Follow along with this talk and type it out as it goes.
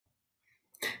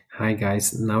Hi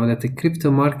guys, now that the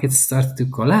crypto markets start to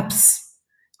collapse,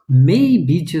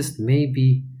 maybe, just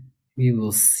maybe, we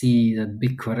will see that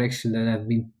big correction that I've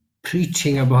been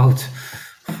preaching about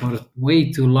for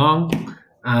way too long.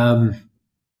 Um,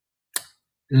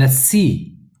 let's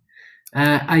see.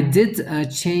 I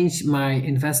did change my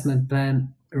investment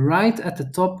plan right at the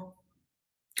top,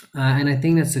 and I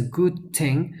think that's a good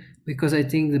thing because I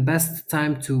think the best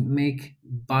time to make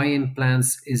buy-in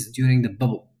plans is during the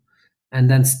bubble and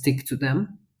then stick to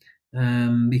them,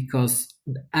 because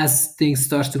as things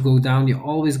start to go down, you're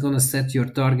always going to set your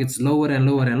targets lower and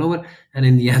lower and lower, and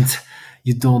in the end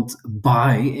you don't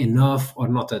buy enough or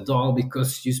not at all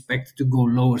because you expect it to go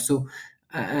lower. So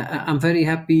I'm very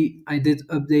happy I did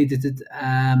updated it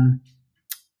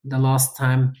the last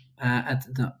time at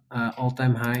the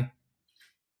all-time high,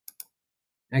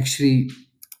 actually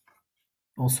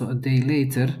also a day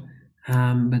later,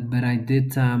 but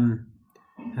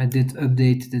I did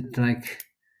update it, like,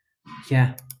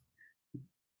 yeah.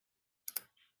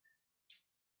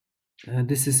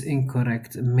 This is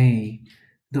incorrect. May.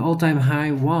 The all-time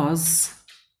high was,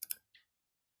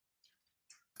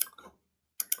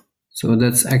 so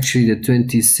that's actually the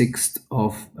 26th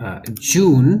of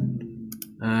June,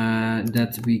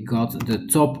 that we got the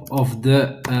top of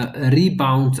the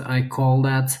rebound, I call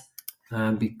that,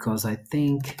 because I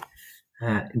think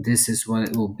this is what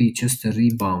it will be, just a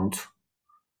rebound.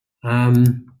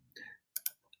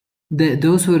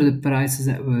 Those were the prices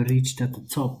that were reached at the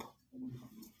top.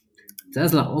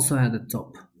 Tesla also had a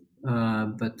top,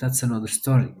 but that's another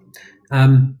story.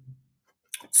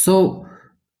 So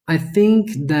I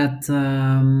think that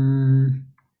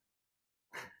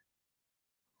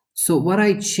so what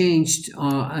I changed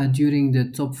during the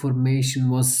top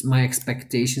formation was my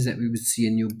expectations that we would see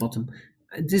a new bottom.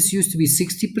 This used to be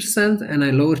 60%, and I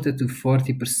lowered it to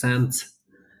 40%.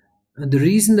 The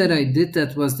reason that I did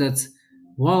that was that,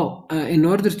 well, in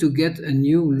order to get a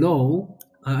new low,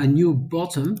 a new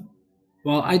bottom,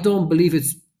 well, I don't believe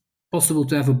it's possible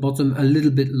to have a bottom a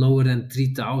little bit lower than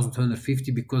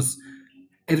 3,250, because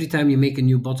every time you make a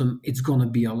new bottom, it's gonna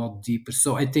be a lot deeper.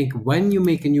 So I think when you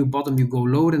make a new bottom, you go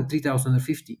lower than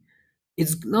 3,250.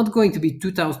 It's not going to be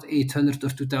 2,800 or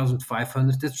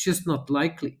 2,500. That's just not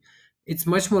likely. It's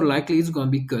much more likely it's going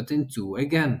to be cut in two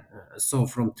again. So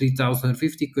from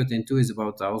 3,050, cut in two is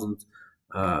about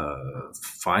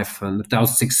 1,500,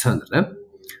 1,600.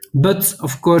 But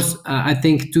of course, I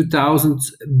think 2000,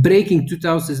 breaking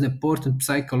 2000 is an important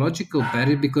psychological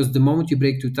barrier, because the moment you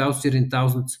break 2000, you're in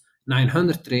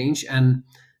 1,900 range, and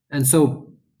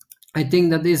so I think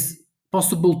that is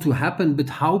possible to happen. But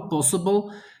how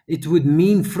possible? It would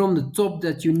mean from the top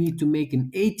that you need to make an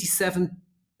 87%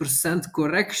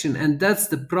 correction, and that's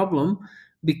the problem,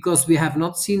 because we have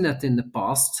not seen that in the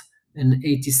past. An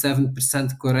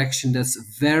 87% correction, that's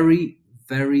very,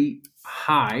 very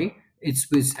high. It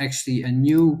was actually a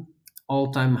new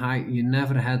all-time high. You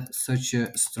never had such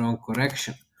a strong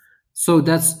correction. So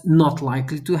that's not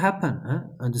likely to happen.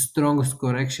 And the strongest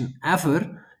correction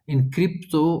ever in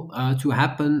crypto to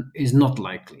happen is not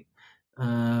likely.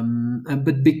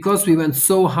 But because we went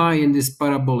so high in this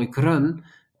parabolic run,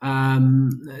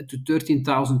 to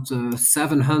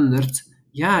 13,700,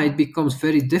 yeah, it becomes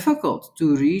very difficult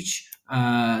to reach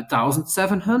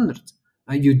 1,700.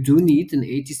 You do need an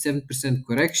 87%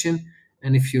 correction.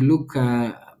 And if you look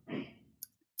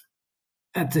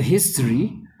at the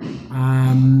history,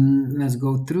 let's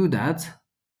go through that.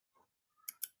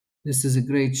 This is a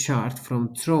great chart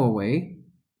from Throwaway,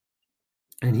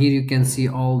 and here you can see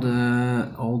all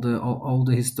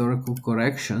the historical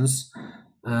corrections,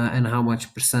 and how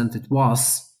much percent it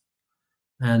was.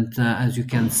 And as you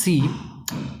can see,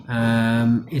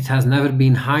 it has never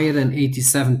been higher than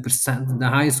 87%. The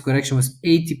highest correction was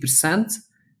 80%,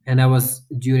 and that was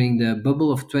during the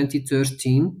bubble of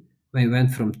 2013, when it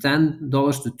went from $10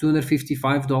 to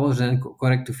 $255, and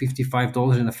correct to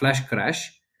 $55 in a flash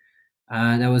crash.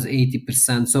 That was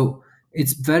 80%. So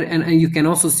it's very, and you can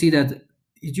also see that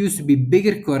it used to be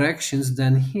bigger corrections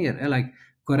than here. Like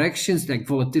corrections, like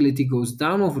volatility goes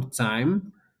down over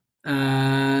time,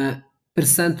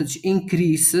 percentage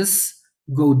increases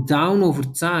go down over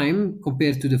time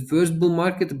compared to the first bull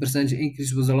market. The percentage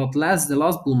increase was a lot less the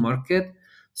last bull market.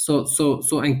 So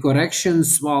and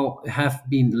corrections, well, have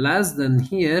been less than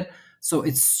here. So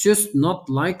it's just not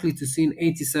likely to see an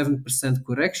 87%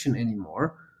 correction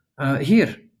anymore.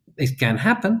 Here it can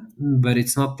happen, but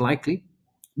it's not likely.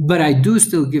 But I do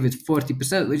still give it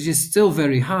 40%, which is still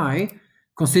very high,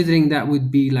 considering that would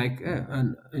be like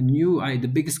the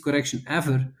biggest correction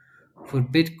ever for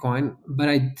Bitcoin. But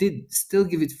I did still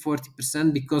give it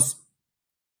 40%, because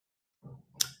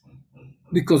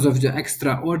because of the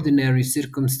extraordinary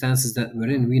circumstances that we're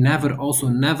in. We never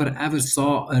ever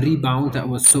saw a rebound that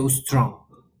was so strong.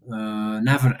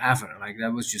 Never ever. Like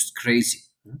that was just crazy.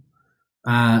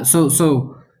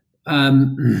 So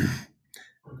um,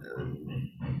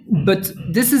 but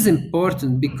this is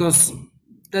important because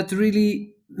that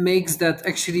really makes that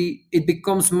actually it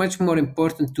becomes much more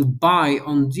important to buy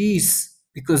on these,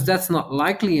 because that's not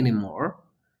likely anymore.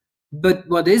 But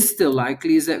what is still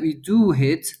likely is that we do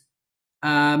hit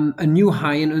a new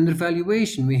high in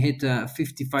undervaluation. We hit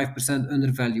 55%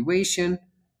 undervaluation.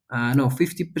 No,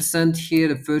 50% here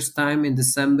the first time in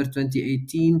December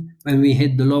 2018 when we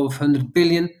hit the low of 100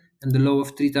 billion and the low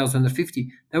of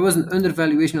 3,150. There was an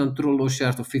undervaluation on true low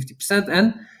shares of 50%,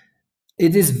 and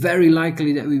it is very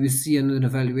likely that we will see another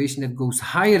valuation that goes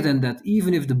higher than that,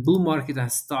 even if the bull market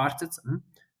has started.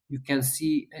 You can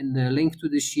see in the link to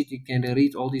the sheet, you can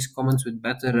read all these comments with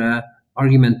better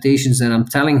argumentations than I'm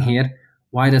telling here,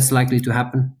 why that's likely to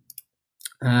happen.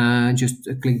 Just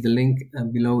click the link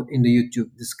below in the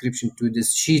YouTube description to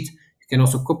this sheet. You can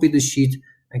also copy the sheet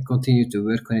and continue to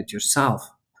work on it yourself.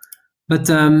 But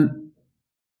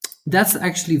that's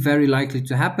actually very likely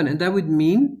to happen, and that would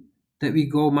mean that we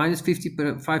go minus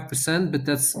 55%, but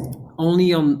that's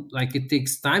only on, like, it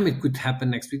takes time. It could happen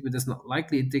next week, but that's not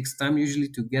likely. It takes time usually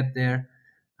to get there,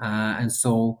 and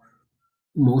so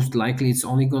most likely it's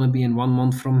only going to be in 1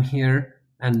 month from here,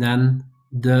 and then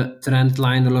the trend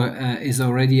line is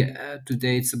already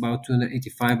today it's about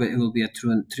 285, but it will be at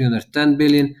 310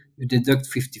 billion. You deduct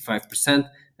 55%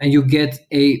 and you get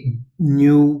a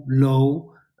new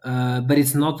low, but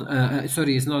it's not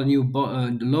it's not a new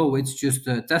low, it's just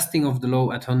a testing of the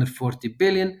low at 140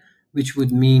 billion, which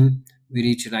would mean we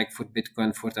reach, like, for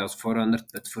Bitcoin 4,400,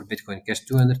 but for Bitcoin Cash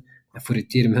 200, and for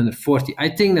Ethereum 140. I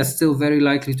think that's still very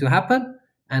likely to happen,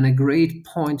 and a great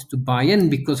point to buy in,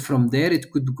 because from there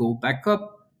it could go back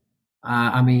up.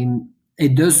 I mean,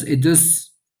 it does,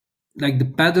 like the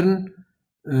pattern.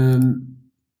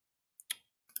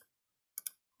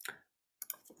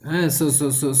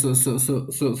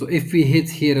 So if we hit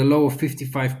here a low of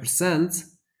 55%,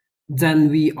 then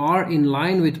we are in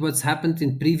line with what's happened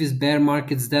in previous bear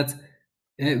markets, that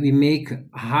we make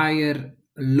higher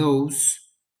lows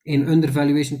in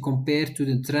undervaluation compared to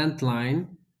the trend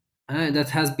line. That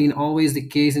has been always the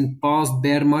case in past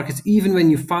bear markets. Even when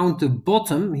you found the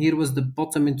bottom, here was the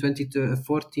bottom in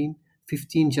 2014,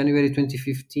 15, January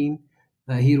 2015.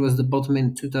 Here was the bottom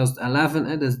in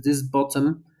 2011. That's this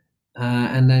bottom.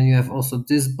 And then you have also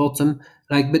this bottom.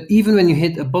 Like, but even when you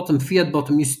hit a bottom, fiat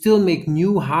bottom, you still make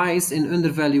new highs in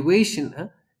undervaluation.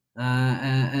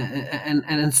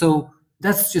 And so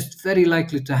that's just very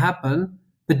likely to happen.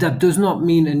 But that does not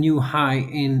mean a new high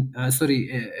in, a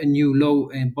new low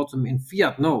and bottom in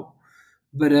fiat. No,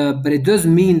 but it does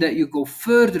mean that you go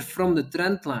further from the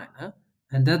trend line,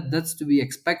 and that's to be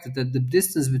expected. That the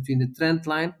distance between the trend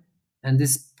line and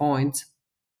this point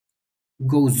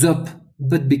goes up,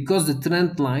 but because the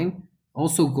trend line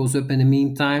also goes up in the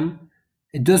meantime,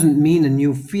 it doesn't mean a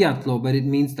new fiat low, but it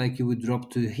means like you would drop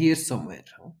to here somewhere.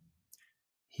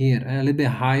 Here, a little bit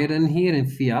higher than here in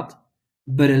fiat,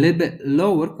 but a little bit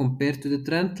lower compared to the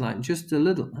trend line, just a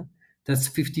little. That's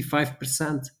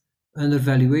 55%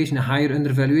 undervaluation, a higher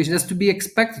undervaluation. That's to be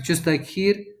expected, just like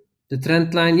here, the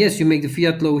trend line. Yes, you make the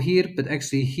fiat low here, but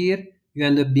actually here, you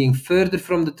end up being further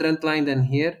from the trend line than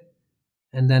here,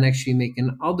 and then actually make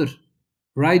another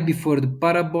right before the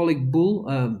parabolic bull,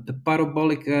 the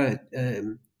parabolic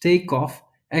takeoff.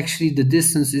 Actually, the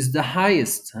distance is the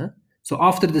highest. So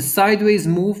after the sideways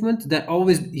movement, that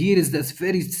always here is that's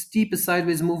very steep a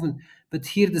sideways movement, but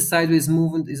here the sideways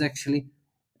movement is actually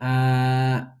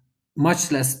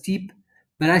much less steep.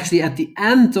 But actually, at the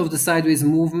end of the sideways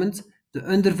movement, the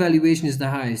undervaluation is the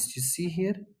highest. You see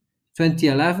here,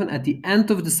 2011. At the end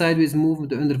of the sideways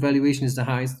movement, the undervaluation is the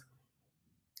highest,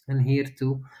 and here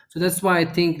too. So that's why I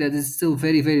think that it's still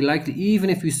very, very likely,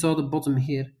 even if we saw the bottom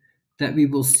here, that we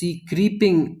will see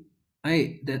creeping,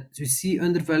 that we see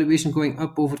undervaluation going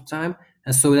up over time.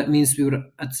 And so that means we were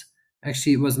at,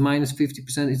 actually it was minus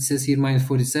 50%. It says here minus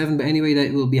 47, but anyway,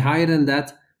 that will be higher than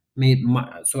that.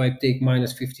 So I take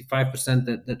minus 55%,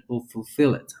 that will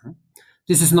fulfill it.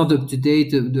 This is not up to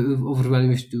date. The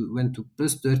overvaluation went to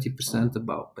plus 30%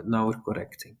 about, but now we're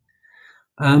correcting.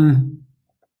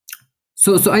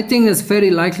 So I think it's very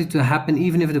likely to happen,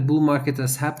 even if the bull market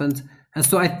has happened. And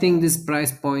so I think this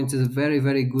price point is very,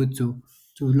 very good to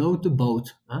load the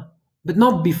boat. But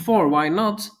not before. Why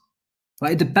not?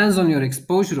 Well, it depends on your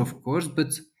exposure, of course.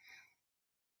 But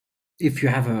if you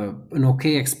have an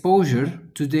okay exposure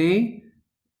today,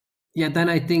 yeah, then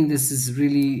I think this is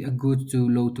really a good to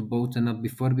load the boat and not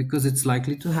before, because it's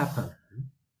likely to happen.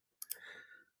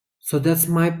 So that's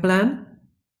my plan.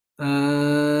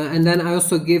 And then I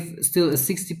also give still a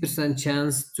 60%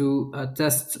 chance to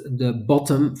test the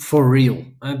bottom for real,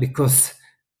 because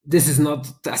this is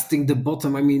not testing the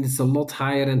bottom. I mean, it's a lot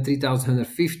higher than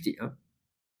 3,150.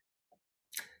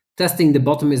 Testing the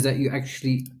bottom is that you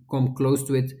actually come close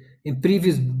to it. In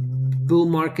previous bull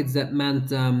markets, that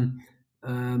meant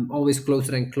always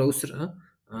closer and closer.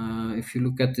 If you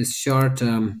look at this chart,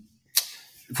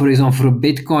 for example, for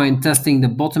Bitcoin, testing the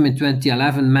bottom in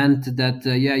 2011 meant that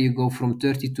yeah, you go from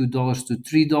 $32 to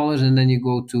 $3, and then you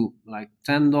go to like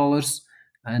 $10,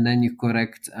 and then you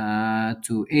correct to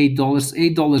 $8.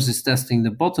 $8 is testing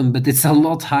the bottom, but it's a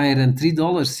lot higher than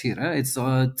 $3 here. It's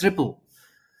triple.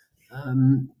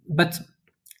 But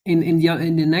in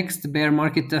the next bear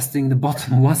market, testing the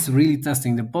bottom was really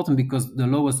testing the bottom, because the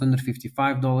low was under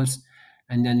 $55,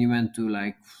 and then you went to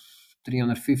like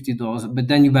 $350, but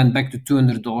then you went back to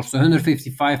 $200. So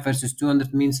 155 versus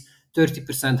 200 means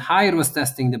 30% higher was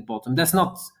testing the bottom. That's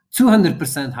not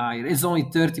 200% higher, it's only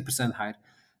 30% higher.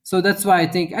 So that's why I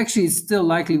think actually it's still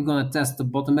likely we're going to test the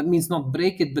bottom. That means not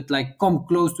break it, but like come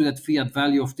close to that fiat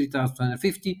value of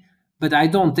 3,250. But I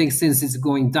don't think, since it's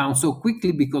going down so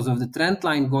quickly because of the trend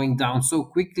line going down so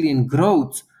quickly in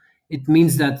growth, it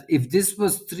means that if this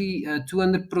was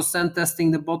 200% testing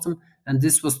the bottom and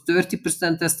this was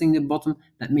 30% testing the bottom,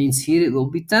 that means here it will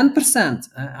be 10%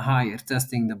 higher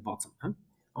testing the bottom.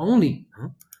 Only.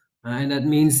 And that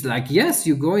means, like, yes,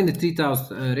 you go in the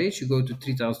 3,000 range, you go to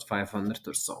 3,500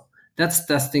 or so. That's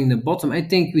testing the bottom. I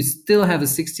think we still have a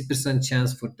 60%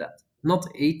 chance for that. Not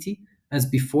 80 as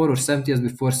before, or 70 as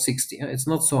before, 60. It's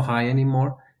not so high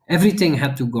anymore. Everything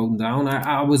had to go down.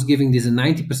 I was giving this a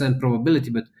 90% probability,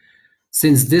 but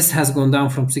since this has gone down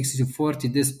from 60 to 40,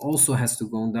 this also has to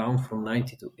go down from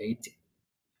 90 to 80.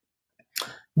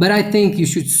 But I think you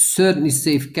should certainly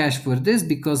save cash for this,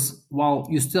 because while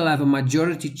you still have a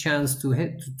majority chance to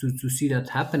see that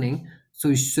happening,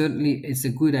 so certainly it's a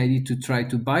good idea to try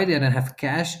to buy there and have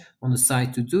cash on the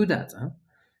side to do that.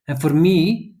 And for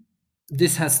me,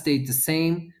 this has stayed the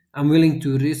same. I'm willing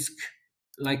to risk,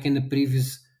 like in the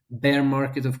previous bear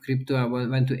market of crypto, I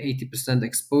went to 80%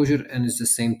 exposure, and it's the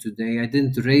same today. I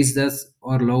didn't raise this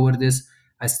or lower this.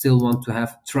 I still want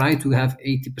to try to have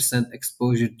 80%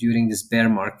 exposure during this bear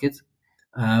market.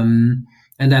 And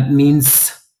that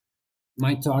means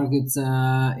my target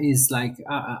is like,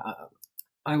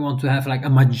 I want to have like a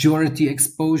majority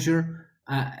exposure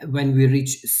when we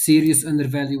reach serious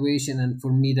undervaluation. And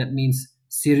for me, that means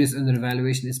serious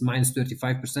undervaluation is minus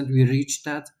 35%. We reached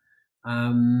that.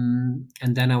 And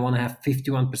then I want to have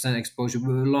 51% exposure.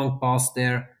 We were long past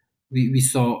there. We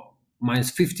saw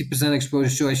minus 50% exposure.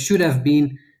 So I should have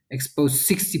been exposed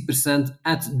 60%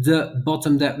 at the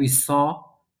bottom that we saw.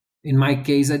 In my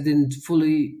case, I didn't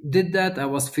fully did that. I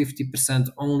was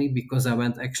 50% only, because I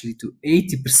went actually to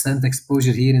 80%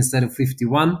 exposure here instead of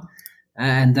 51.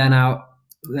 And then I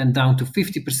went down to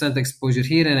 50% exposure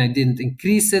here, and I didn't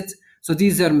increase it. So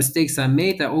these are mistakes I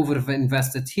made. I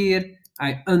over-invested here.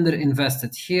 I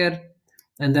under-invested here.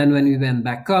 And then when we went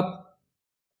back up,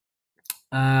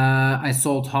 I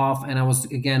sold half, and I was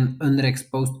again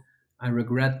underexposed. I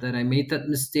regret that I made that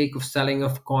mistake of selling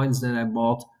off coins that I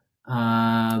bought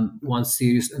once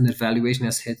serious undervaluation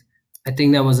has hit. I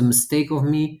think that was a mistake of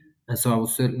me, and so I will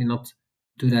certainly not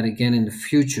do that again in the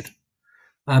future.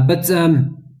 But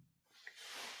so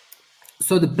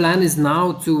the plan is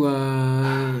now to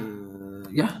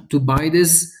buy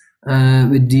this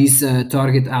with these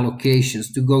target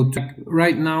allocations, to go to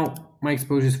right now. My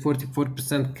exposure is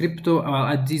 44% crypto.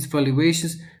 At these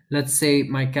valuations, let's say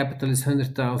my capital is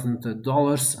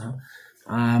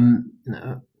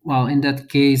 $100,000. Well, in that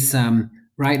case,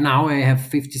 right now I have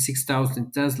 56,000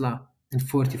 in Tesla and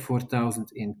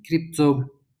 44,000 in crypto.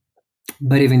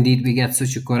 But if indeed we get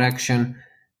such a correction,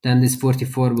 then this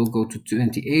 44 will go to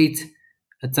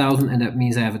 28,000, and that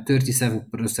means I have a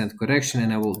 37% correction,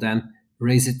 and I will then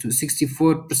raise it to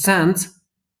 64%.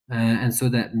 And so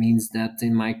that means that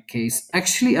in my case,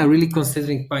 actually, I'm really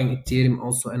considering buying Ethereum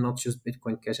also, and not just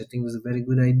Bitcoin Cash. I think it was a very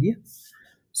good idea.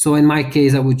 So in my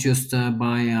case, I would just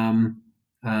buy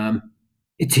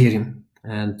Ethereum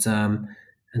and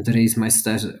raise my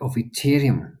stash of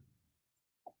Ethereum.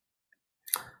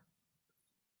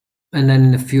 And then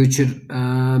in the future,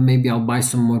 maybe I'll buy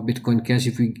some more Bitcoin Cash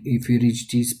if we reach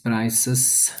these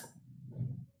prices.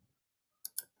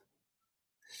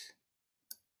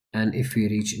 And if we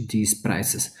reach these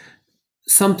prices.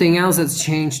 Something else that's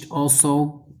changed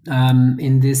also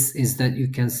in this is that you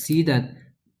can see that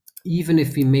even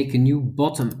if we make a new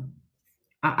bottom,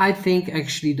 I think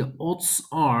actually the odds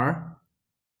are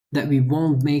that we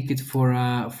won't make it for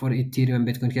Ethereum and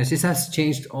Bitcoin Cash. This has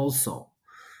changed also.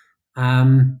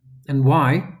 And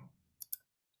why?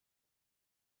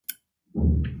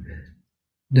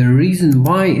 The reason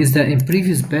why is that in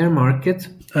previous bear market,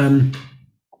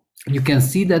 you can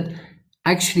see that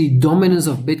actually dominance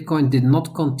of Bitcoin did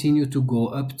not continue to go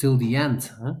up till the end.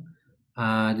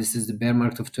 This is the bear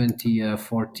market of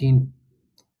 2014.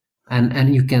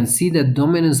 And you can see that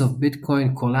dominance of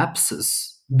Bitcoin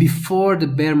collapses before the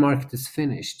bear market is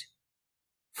finished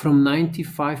from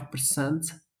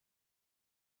 95%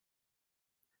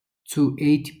 to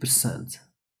 80%.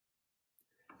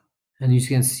 And you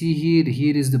can see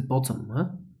here is the bottom.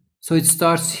 So it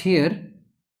starts here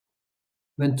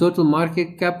when total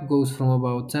market cap goes from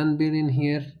about 10 billion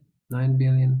here, 9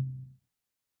 billion,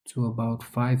 to about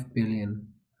 5 billion.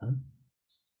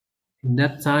 In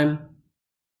that time,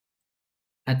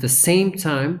 at the same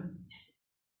time,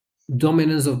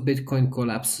 dominance of Bitcoin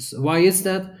collapses. Why is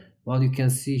that? Well, you can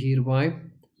see here why.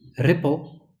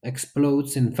 Ripple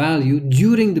explodes in value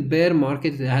during the bear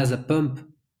market. It has a pump.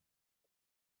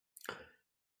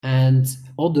 And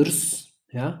others,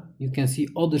 you can see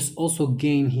others also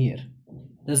gain here.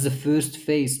 That's the first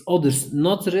phase. Others,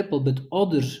 not Ripple, but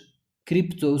other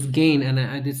cryptos gain. And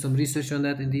I did some research on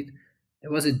that indeed.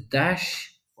 Was it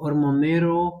Dash or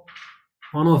Monero?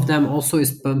 One of them also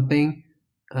is pumping.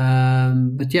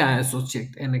 But yeah, I also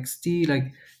checked NXT.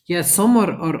 Like, yeah, some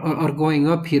are going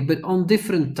up here, but on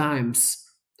different times.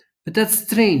 But that's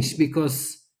strange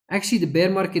because actually the bear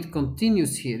market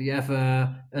continues here. You have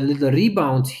a little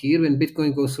rebound here when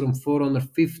Bitcoin goes from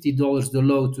 $450 the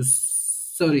low to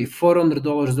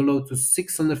 $400 the low to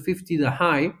 650 the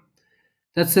high.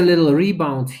 That's a little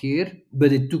rebound here,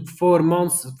 but it took 4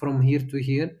 months from here to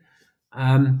here.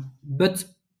 But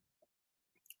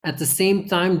at the same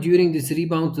time, during this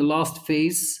rebound, the last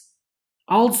phase,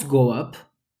 alts go up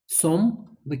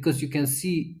some because you can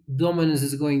see dominance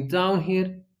is going down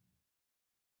here.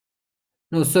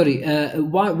 No, sorry.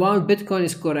 While Bitcoin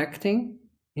is correcting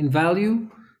in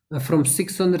value from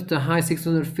 600 to high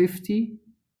 650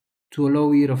 to a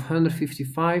low here of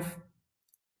 155,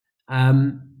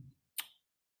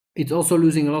 it's also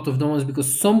losing a lot of dominance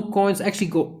because some coins actually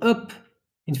go up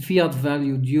in fiat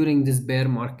value during this bear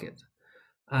market.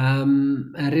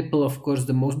 And Ripple, of course,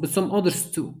 the most, but some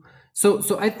others too.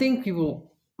 So I think we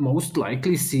will most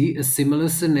likely see a similar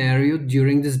scenario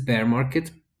during this bear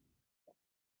market.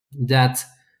 That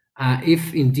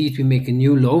if indeed we make a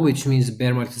new low, which means the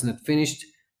bear market is not finished,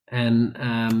 and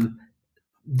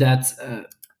that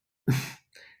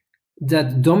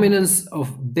that dominance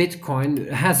of Bitcoin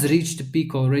has reached the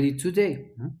peak already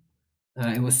today.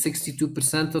 It was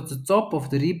 62% at the top of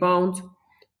the rebound.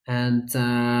 And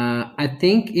I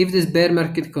think if this bear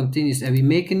market continues and we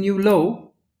make a new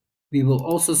low, we will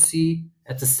also see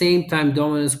at the same time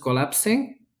dominance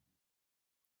collapsing.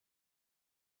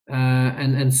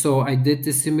 And so I did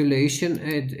the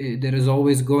simulation. There is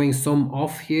always going some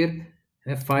off here,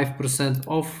 5%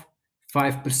 off,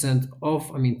 5%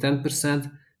 off, I mean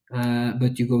 10%,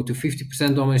 but you go to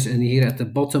 50% dominance, and here at the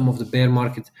bottom of the bear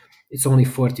market, it's only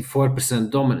 44%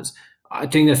 dominance. I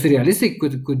think that's realistic,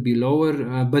 could be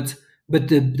lower, but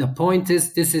the point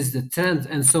is, this is the trend.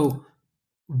 And so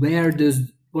what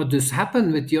does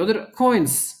happen with the other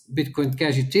coins, Bitcoin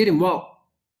Cash, Ethereum? Well,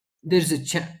 there's a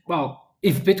chance. Well,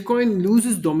 if Bitcoin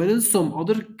loses dominance, some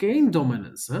other gain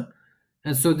dominance.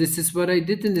 And so this is what I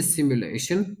did in the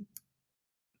simulation.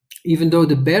 Even though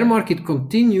the bear market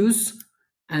continues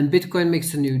and Bitcoin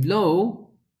makes a new low,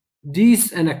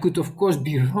 these, and I could of course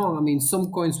be wrong, I mean,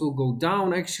 some coins will go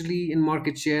down actually in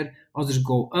market share, others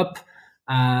go up.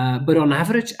 But on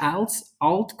average,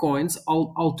 altcoins,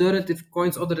 alternative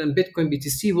coins other than Bitcoin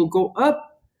BTC will go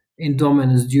up in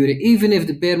dominance during, even if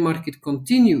the bear market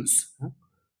continues.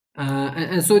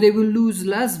 And so they will lose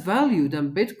less value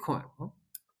than Bitcoin.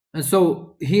 And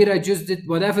so here I just did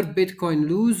whatever Bitcoin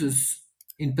loses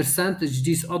in percentage,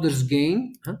 these others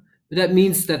gain. But that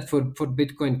means that for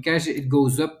Bitcoin Cash, it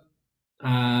goes up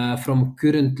from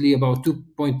currently about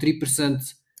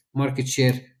 2.3% market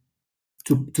share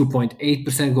to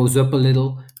 2.8%, goes up a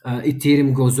little.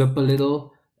 Ethereum goes up a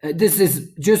little. This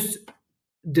is just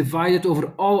divided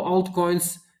over all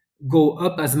altcoins, go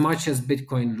up as much as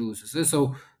Bitcoin loses.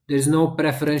 So there's no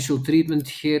preferential treatment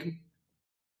here.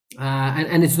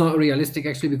 And it's not realistic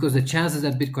actually, because the chances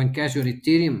that Bitcoin Cash or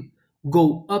Ethereum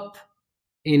go up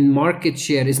in market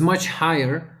share is much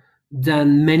higher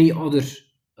than many other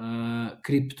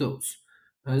cryptos.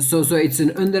 So it's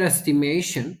an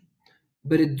underestimation,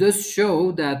 but it does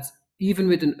show that even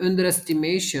with an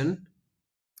underestimation,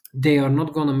 they are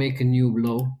not going to make a new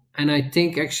low. And I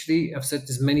think actually, I've said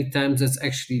this many times, that's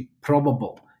actually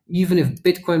probable. Even if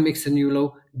Bitcoin makes a new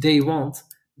low, they won't,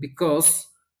 because,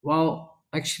 well,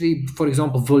 actually, for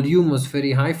example, volume was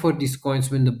very high for these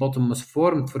coins when the bottom was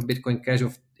formed for Bitcoin Cash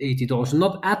of $80.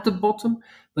 Not at the bottom,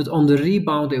 but on the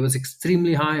rebound, it was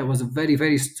extremely high. It was a very,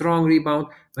 very strong rebound,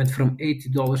 went from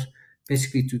 $80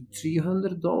 basically to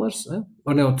 $300,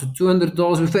 or no, to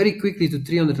 $200, very quickly to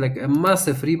 300, like a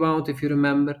massive rebound, if you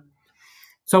remember.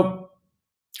 So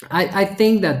I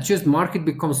think that just market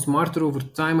becomes smarter over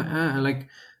time, like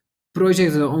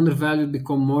projects that are undervalued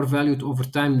become more valued over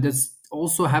time. That's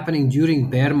also happening during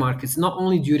bear markets, not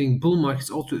only during bull markets,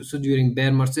 also during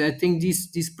bear markets. I think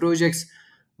these projects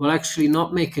will actually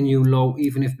not make a new low,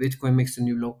 even if Bitcoin makes a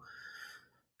new low.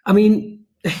 I mean,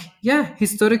 yeah,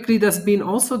 historically that's been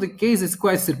also the case. It's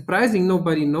quite surprising.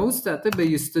 Nobody knows that, but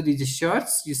you study the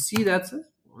charts, you see that.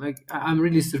 Like, I'm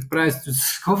really surprised to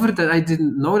discover that. I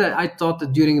didn't know that. I thought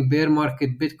that during a bear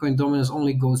market, Bitcoin dominance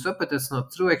only goes up, but that's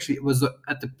not true. Actually, it was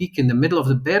at the peak in the middle of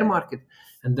the bear market,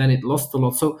 and then it lost a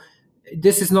lot. So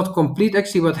this is not complete.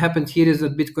 Actually, what happened here is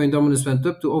that Bitcoin dominance went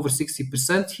up to over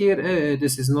 60% here.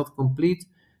 This is not complete,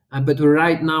 but we're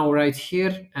right now right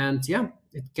here, and yeah,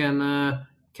 it can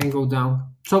go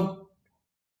down. So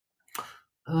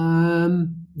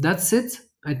that's it.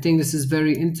 I think this is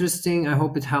very interesting. I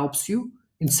hope it helps you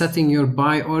in setting your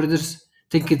buy orders. I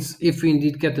think it's, if we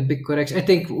indeed get a big correction. I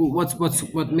think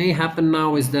what may happen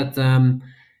now is that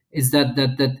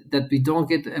that we don't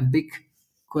get a big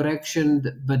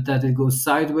correction, but that it goes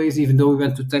sideways. Even though we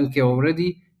went to 10K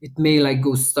already, it may like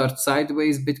go start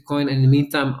sideways, Bitcoin, and in the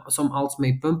meantime some alts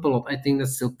may pump a lot. I think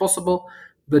that's still possible,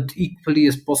 but equally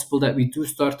as possible that we do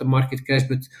start a market crash,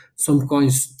 but some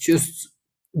coins just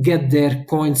get their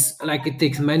coins, like it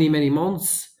takes many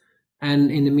months,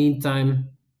 and in the meantime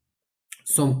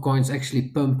some coins actually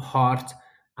pump hard.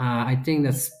 I think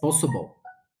that's possible.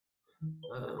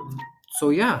 So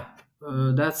yeah,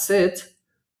 that's it.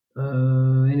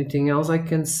 Anything else I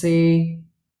can say?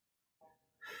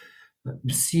 Let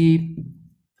me see.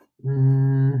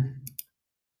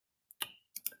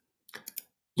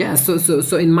 Yeah,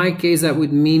 so in my case, that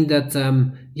would mean that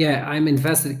yeah, I'm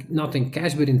invested not in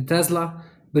cash but in Tesla,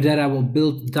 but that I will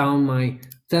build down my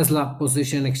Tesla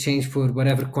position in exchange for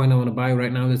whatever coin I want to buy.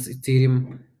 Right now, that's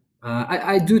Ethereum.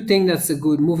 I do think that's a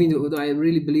good move. I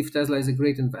really believe Tesla is a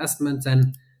great investment,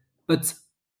 but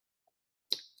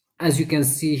as you can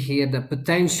see here, the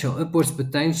potential, upwards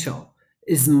potential,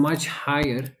 is much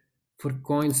higher for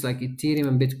coins like Ethereum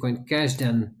and Bitcoin Cash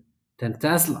than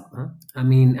Tesla. I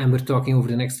mean, and we're talking over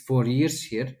the next 4 years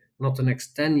here, not the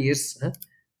next 10 years.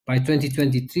 By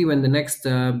 2023, when the next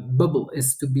bubble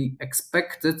is to be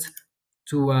expected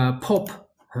to pop,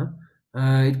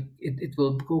 it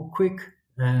will go quick,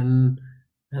 and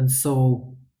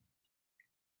so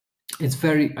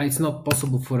it's not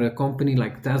possible for a company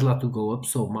like Tesla to go up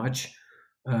so much.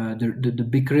 The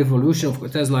big revolution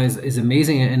of Tesla is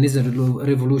amazing and is a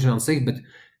revolution on six, but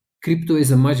crypto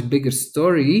is a much bigger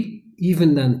story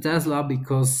even than Tesla,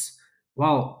 because,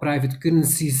 well, private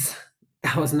currencies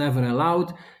that was never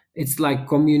allowed. It's like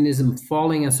communism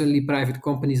falling and suddenly private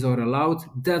companies are allowed.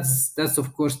 That's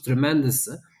of course tremendous.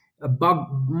 A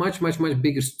much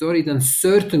bigger story than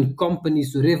certain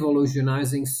companies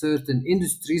revolutionizing certain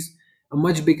industries. A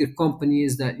much bigger company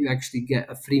is that you actually get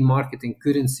a free market in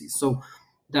currency. So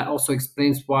that also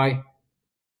explains why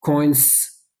coins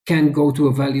can go to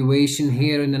a valuation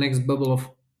here in the next bubble of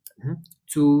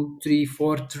 2, 3,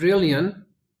 4 trillion.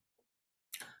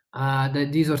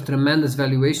 That these are tremendous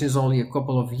valuations, only a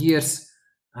couple of years.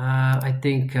 I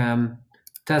think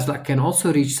Tesla can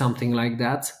also reach something like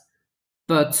that,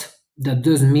 but that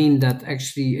does mean that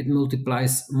actually it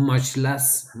multiplies much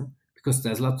less, because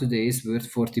Tesla today is worth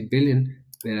 40 billion,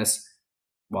 whereas,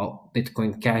 well,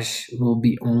 Bitcoin Cash will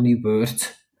be only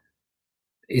worth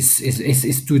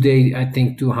is today, I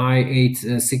think, too high,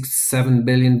 8, 6, 7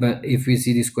 billion. But if we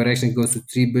see this correction, it goes to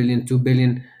 3 billion, 2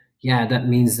 billion. Yeah, that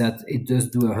means that it does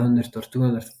do 100 or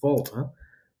 200 fold.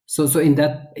 So in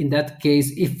that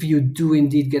case, if you do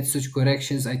indeed get such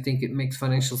corrections, I think it makes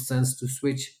financial sense to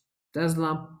switch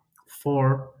Tesla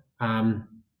for Ethereum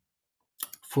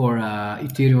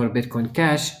or Bitcoin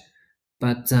Cash.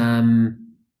 But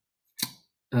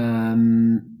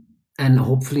and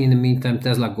hopefully in the meantime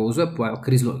Tesla goes up while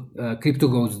crypto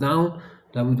goes down.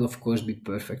 That would of course be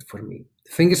perfect for me.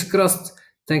 Fingers crossed.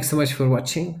 Thanks so much for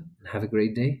watching. Have a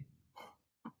great day.